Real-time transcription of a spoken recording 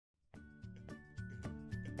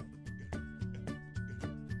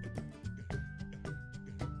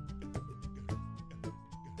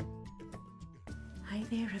Hi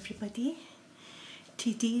there everybody.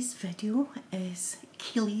 Today's video is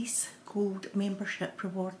Keely's Gold Membership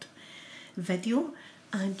Reward video,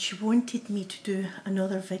 and she wanted me to do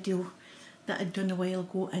another video that I'd done a while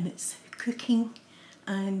ago, and it's cooking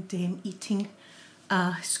and eating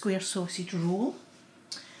a square sausage roll.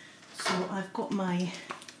 So I've got my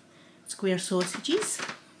square sausages.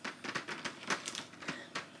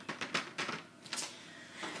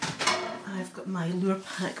 I've got my Lure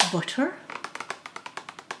Pack butter.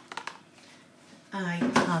 I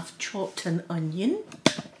have chopped an onion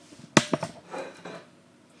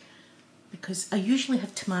because I usually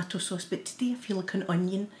have tomato sauce, but today I feel like an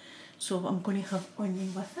onion, so I'm going to have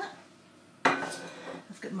onion with it.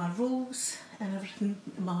 I've got my rolls and everything,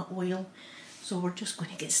 my oil, so we're just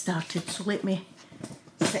going to get started. So let me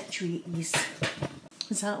situate these.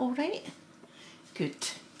 Is that alright? Good.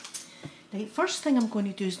 Right, first thing I'm going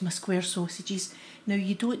to do is my square sausages. Now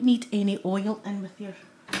you don't need any oil in with your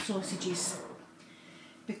sausages,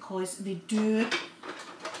 because they do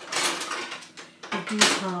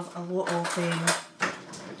have a lot of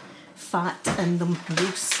fat in them.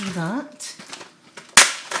 You'll see that.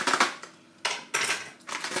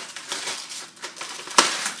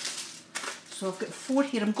 So I've got 4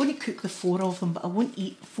 here. I'm going to cook the 4 of them, but I won't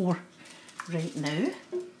eat 4 right now.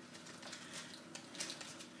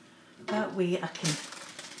 That way I can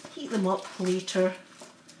heat them up later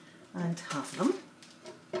and have them.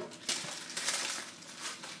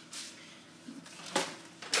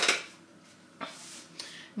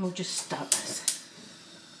 And we'll just start this.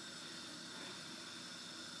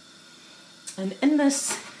 And in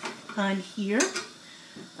this pan here,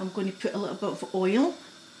 I'm going to put a little bit of oil.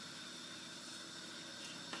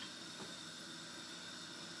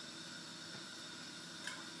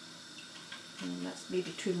 And that's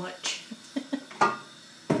maybe too much. That'll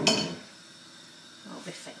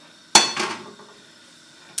be fine.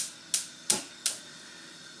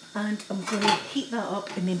 And I'm going to heat that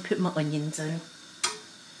up and then put my onions in.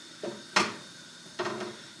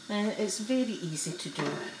 And it's very easy to do.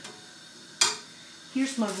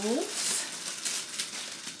 Here's my rolls.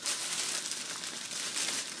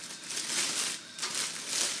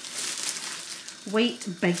 White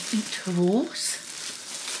big beet rolls.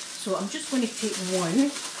 So I'm just going to take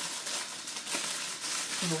one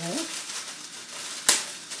roll.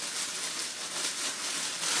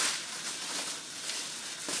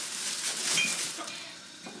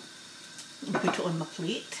 And put it on my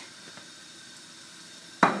plate.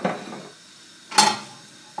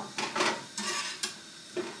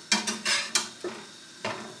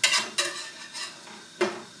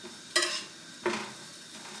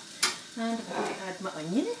 And I'm going to add my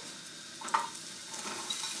onion.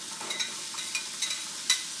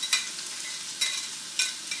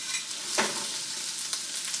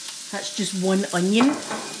 That's just one onion. Like I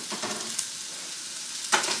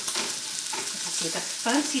said, I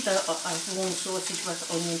fancy that a long sausage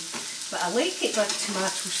with onion, but I like it with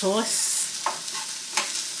tomato sauce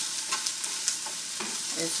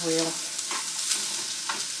as well.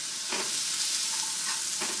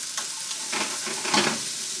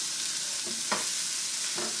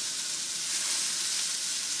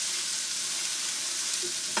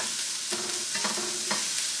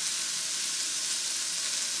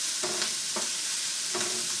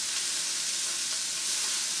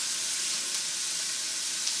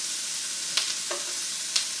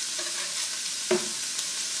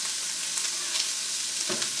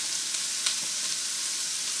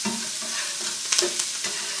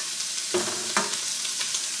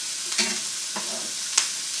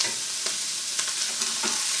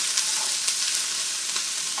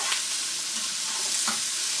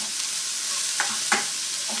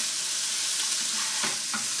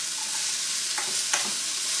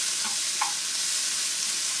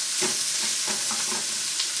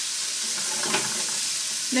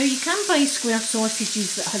 Now you can buy square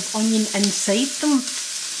sausages that have onion inside them,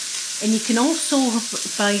 and you can also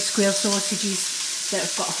buy square sausages that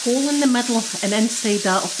have got a hole in the middle, and inside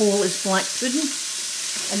that hole is black pudding,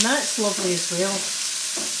 and that's lovely as well.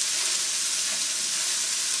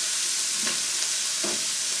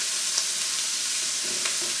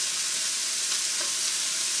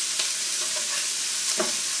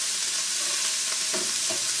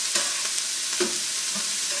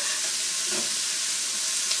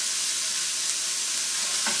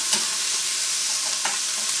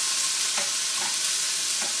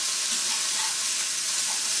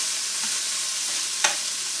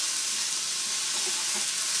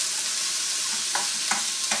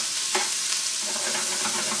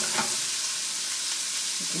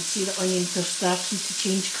 You can see the onions are starting to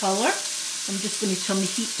change colour. I'm just going to turn the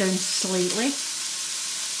heat down slightly.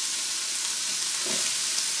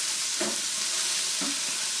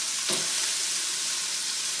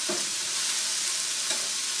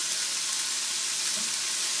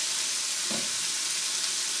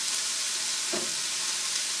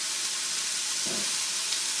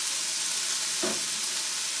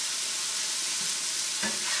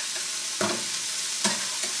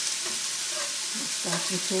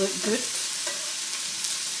 me to look good.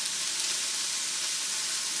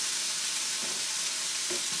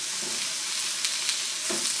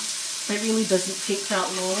 It really doesn't take that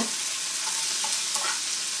long.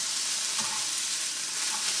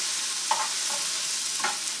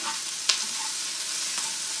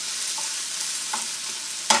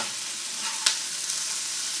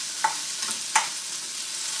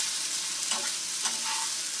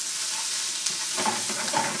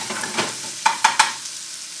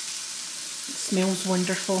 It smells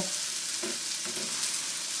wonderful.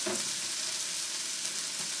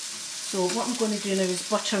 So what I'm going to do now is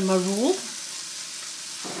butter my roll.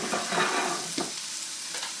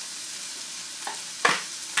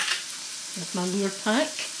 With my lure pack.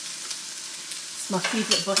 It's my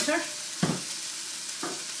favourite butter.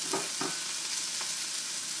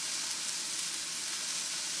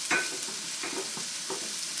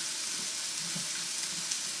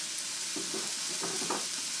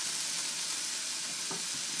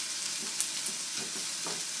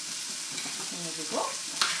 There we go.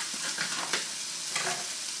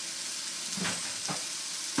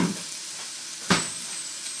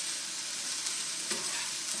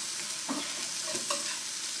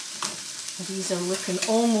 These are looking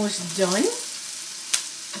almost done. And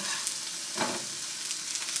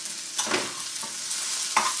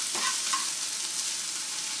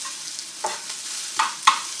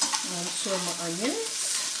so my onions.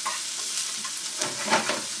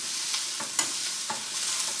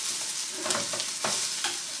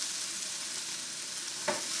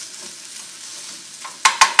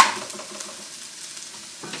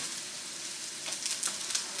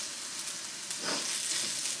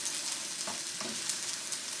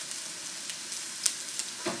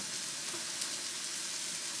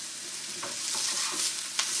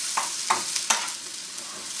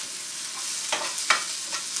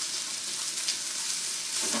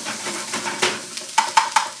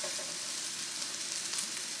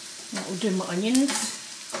 That'll do my onions.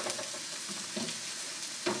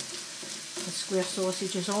 The square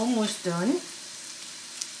sausage is almost done.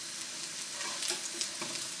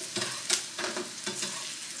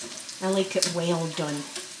 I like it well done.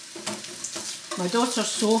 My daughter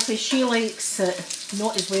Sophie, she likes it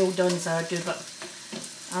not as well done as I do, but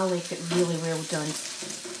I like it really well done.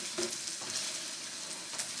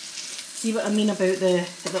 See what I mean about the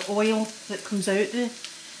oil that comes out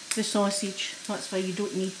the sausage? That's why you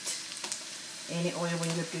don't need any oil when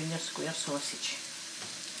you're doing your square sausage.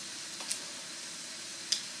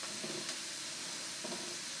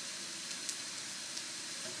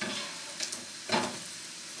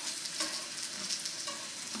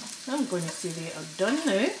 I'm going to say they are done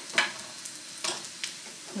now,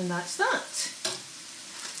 and that's that.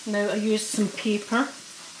 Now I use some paper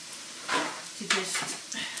to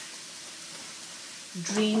just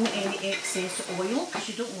drain any excess oil, because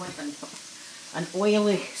you don't want an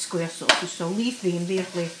oily square sausage, so I'll leave them there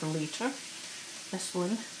left for later. This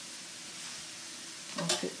one I'll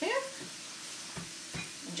put there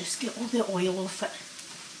and just get all the oil off it.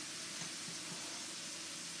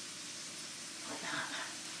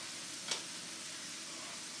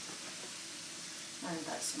 And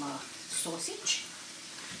that's my sausage.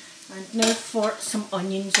 And now for some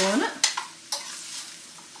onions on it.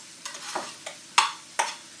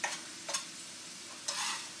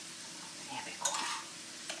 There we go.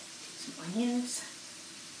 Some onions.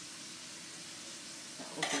 That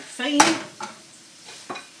will do fine.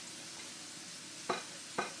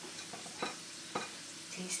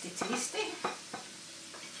 Tasty, tasty.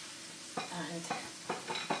 And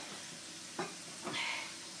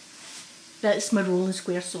that's my rolling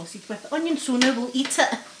square sausage with onions, so now we'll eat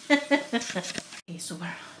it. Okay, so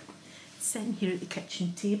we're sitting here at the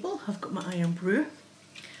kitchen table. I've got my iron brew.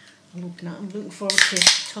 I'm looking forward to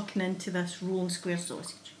tucking into this rolling square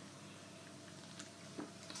sausage.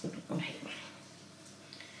 Right.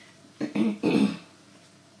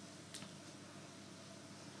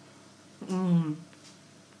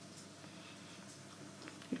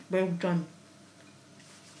 Well done.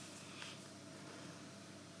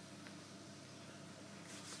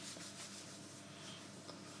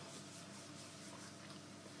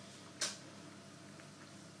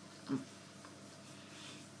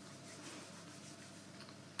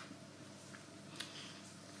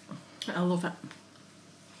 I love it.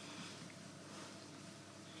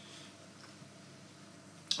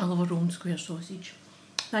 I love a rolling square sausage.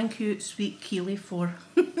 Thank you, sweet Keely, for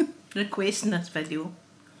requesting this video.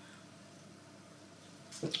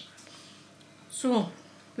 So,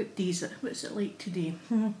 what day is it? What's it like today?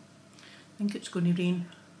 I think it's going to rain.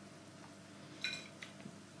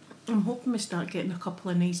 I'm hoping we start getting a couple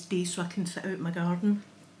of nice days so I can sit out in my garden.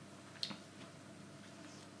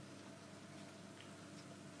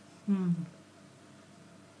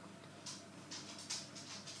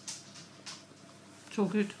 So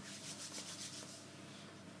good.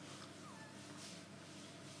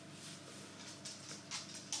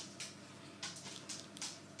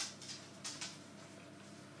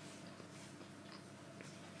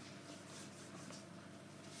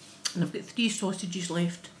 And I've got 3 sausages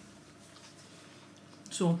left.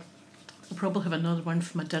 So I'll probably have another one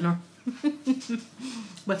for my dinner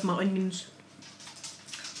with my onions.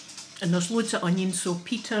 And there's loads of onions, so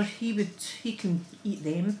Peter, he can eat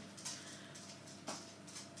them.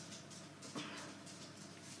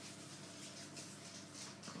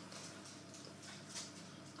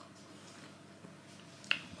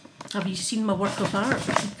 Have you seen my work of art,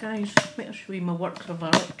 guys? Let me show you my work of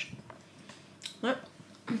art. Look.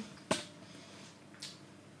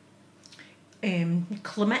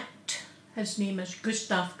 Klimt, his name is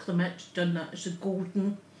Gustav Klimt, done that. It's a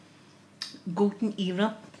golden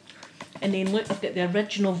era. And then look, I've got the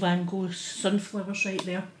original Van Gogh's sunflowers right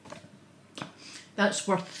there. That's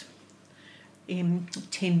worth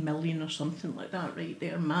 10 million or something like that right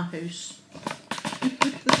there in my house.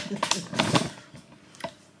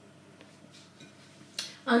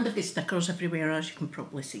 And I've got stickers everywhere, as you can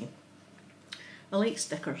probably see. I like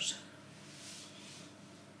stickers.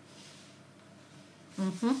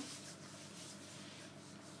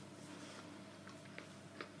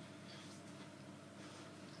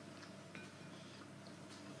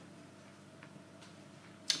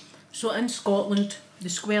 So in Scotland, the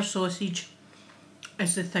square sausage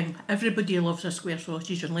is the thing. Everybody loves a square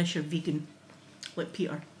sausage unless you're vegan, like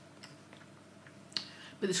Peter.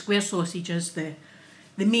 But the square sausage is the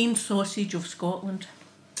main sausage of Scotland.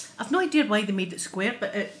 I've no idea why they made it square,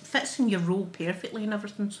 but it fits in your roll perfectly and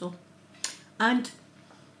everything, so. And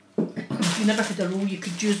if you never had a roll, you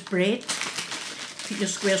could use bread, put your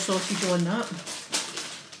square sausage on that.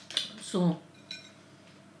 So,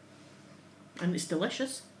 and it's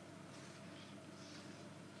delicious.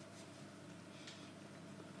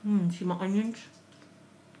 See my onions?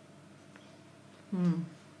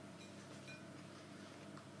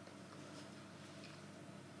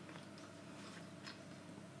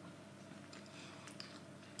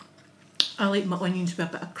 I like my onions with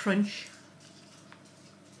a bit of crunch.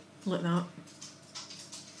 Like that.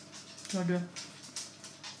 I do.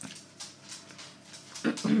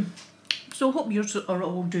 So I hope yours are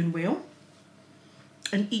all doing well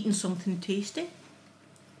and eating something tasty.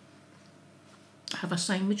 Have a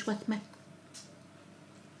sandwich with me.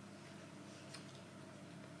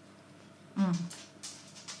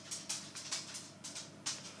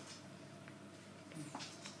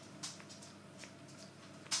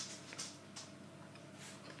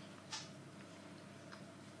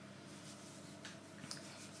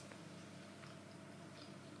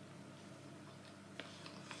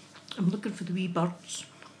 I'm looking for the wee birds.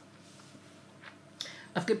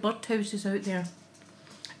 I've got bird houses out there,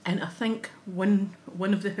 and I think one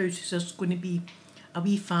of the houses is going to be a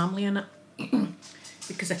wee family in it.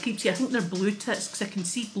 Because I keep seeing, I think they're blue tits because I can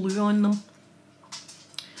see blue on them.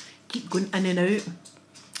 Keep going in and out,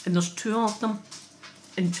 and there's 2 of them,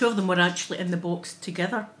 and 2 of them were actually in the box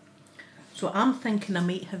together. So I'm thinking I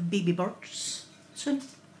might have baby birds soon.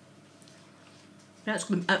 That's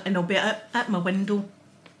going, and I'll be at my window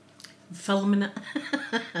filming it.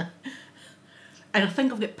 And I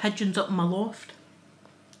think I've got pigeons up in my loft.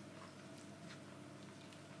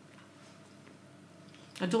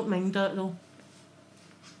 I don't mind that though.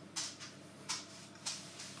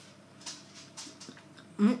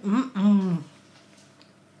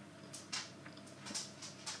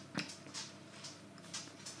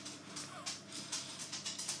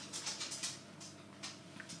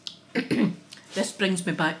 This brings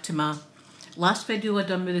me back to my last video I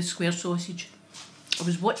done with the square sausage. I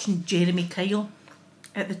was watching Jeremy Kyle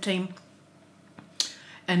at the time,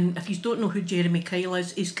 and if you don't know who Jeremy Kyle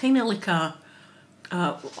is, he's kind of like a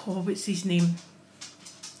what's his name?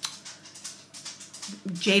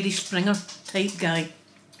 Jerry Springer type guy.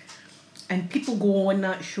 And people go on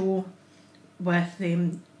that show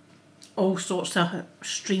with all sorts of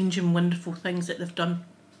strange and wonderful things that they've done.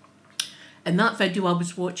 In that video I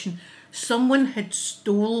was watching, someone had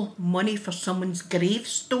stole money for someone's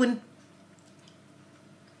gravestone.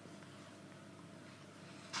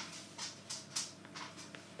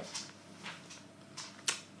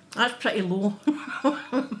 That's pretty low.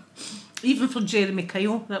 Even for Jeremy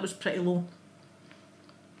Kyle, that was pretty low.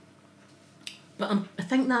 But I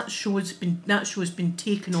think that show's been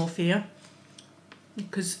taken off air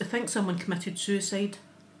because I think someone committed suicide.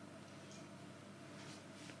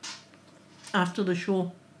 after the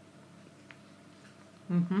show.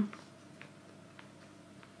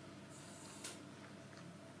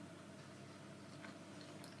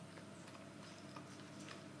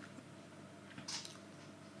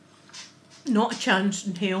 Not a chance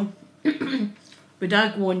in hell. Would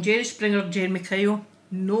I go on Jerry Springer, Jeremy Kyle?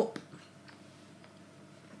 Nope.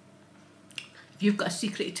 If you've got a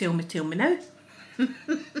secret to tell me now.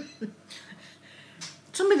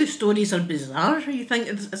 Some of the stories are bizarre. You think,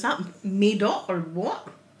 is that made up or what?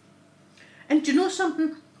 And do you know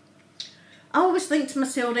something? I always think to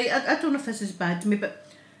myself, right, I don't know if this is bad to me, but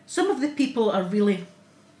some of the people are really,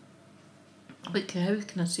 like, how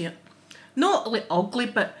can I say it? Not like ugly,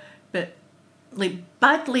 but like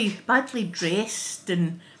badly dressed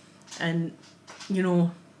and you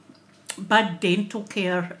know, bad dental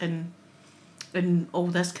care and all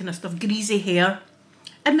this kind of stuff, greasy hair.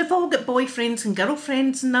 And they've all got boyfriends and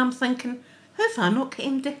girlfriends, and I'm thinking, who have I not got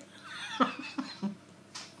MD?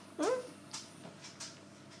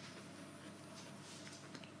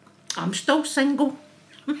 I'm still single.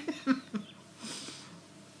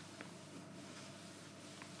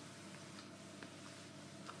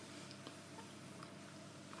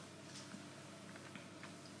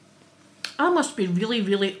 I must be really,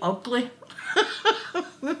 really ugly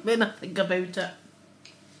when I think about it.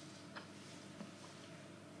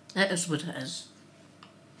 It is what it is.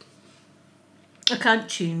 I can't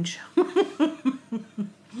change.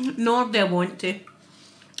 Nor do I want to.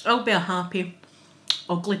 I'll be a happy,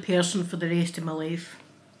 ugly person for the rest of my life.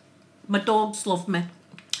 My dogs love me,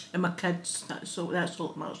 and my kids. That's all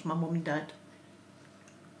that matters. My mum and dad.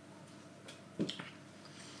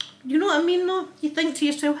 You know what I mean though? You think to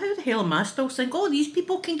yourself, how the hell am I still single? Oh, these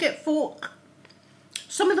people can get folk.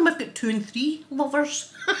 Some of them have got 2 and 3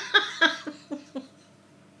 lovers.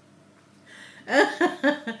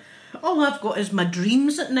 All I've got is my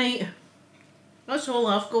dreams at night. That's all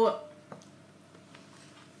I've got.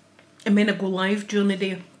 And when I go live during the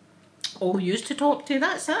day, all I used to talk to,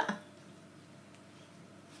 that's it.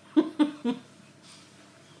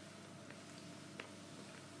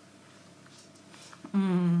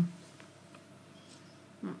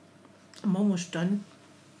 I'm almost done.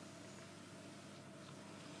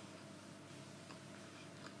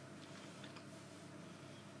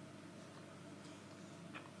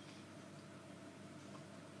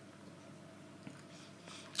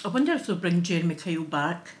 I wonder if they'll bring Jeremy Kyle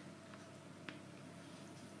back.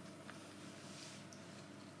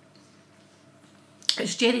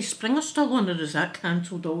 Is Jerry Springer still on, or is that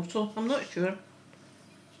cancelled also? I'm not sure.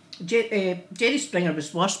 Jerry Springer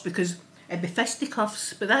was worse because it'd be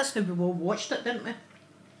fisticuffs, but that's how we all watched it, didn't we?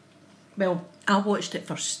 Well, I watched it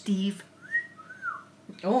for Steve.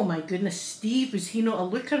 Oh my goodness, Steve, was he not a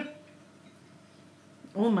looker?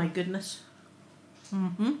 Oh my goodness.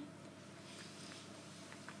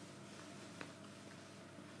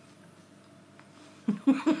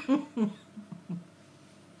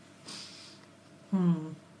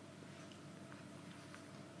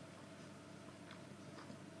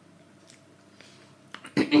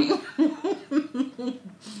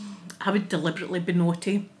 I would deliberately be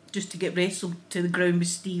naughty just to get wrestled to the ground with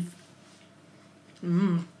Steve.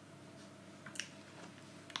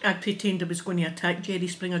 I'd pretend I was going to attack Jerry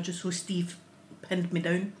Springer just so Steve pinned me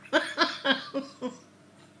down.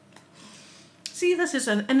 See, this is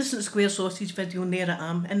an innocent square sausage video, and there I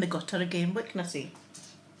am in the gutter again. What can I say?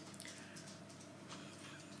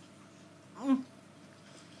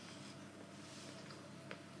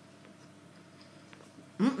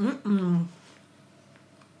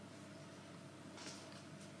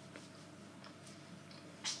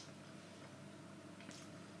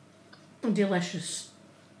 Delicious.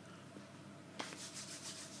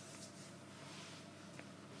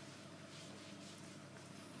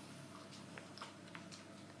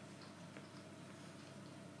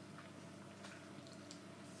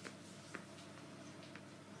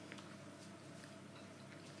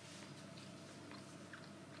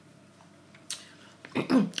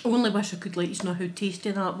 Only wish I could let you know how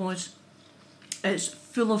tasty that was. It's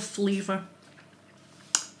full of flavour.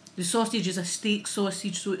 The sausage is a steak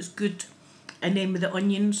sausage, so it's good. And then with the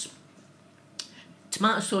onions.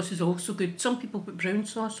 Tomato sauce is also good. Some people put brown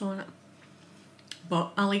sauce on it,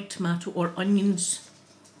 but I like tomato or onions.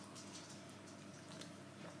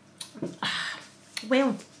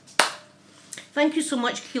 Well, thank you so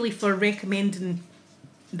much, Keely, for recommending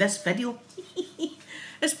this video.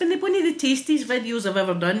 It's been one of the tastiest videos I've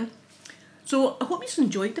ever done. So I hope you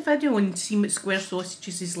enjoyed the video and seen what square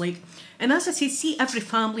sausages is like. And as I say, see every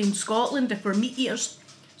family in Scotland, if we're meat eaters,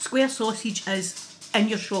 square sausage is in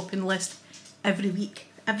your shopping list every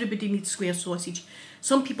week. Everybody needs square sausage.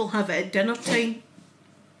 Some people have it at dinner time.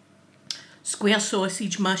 Square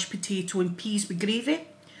sausage, mashed potato and peas with gravy.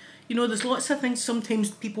 You know, there's lots of things.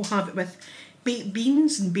 Sometimes people have it with baked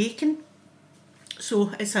beans and bacon.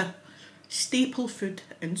 So it's a staple food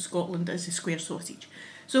in Scotland, is the square sausage.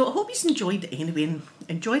 So I hope you've enjoyed it anyway and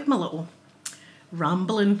enjoyed my little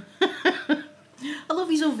rambling. I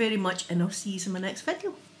love you all very much and I'll see you in my next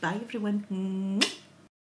video. Bye everyone.